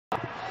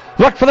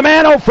Look for the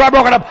man. Oh, Fred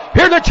broken up.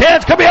 Here's a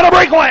chance. Could be on a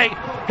breakaway.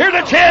 Here's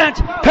a chance.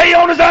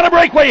 Paone is on a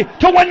breakaway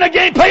to win the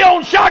game.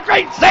 Paone shot.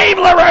 Great save,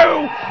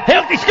 LaRue.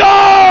 He'll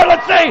score.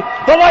 Let's see.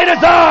 The light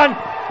is on.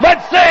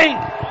 Let's see.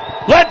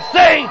 Let's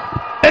see.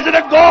 Is it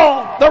a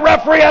goal? The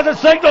referee hasn't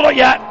signaled it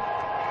yet.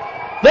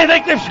 They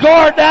think they've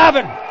scored,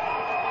 Navan.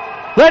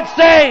 Let's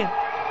see.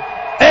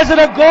 Is it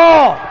a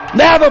goal?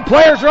 Navan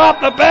players are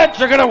off the bench.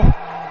 They're going to...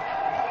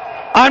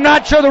 I'm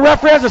not sure the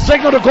referee has a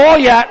signal to goal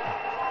yet.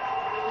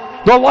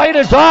 The light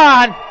is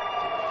on.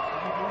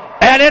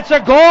 And it's a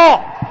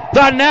goal.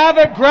 The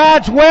Navan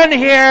Grads win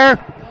here.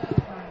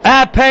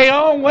 And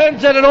Paone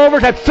wins it in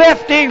overtime.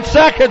 15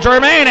 seconds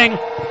remaining.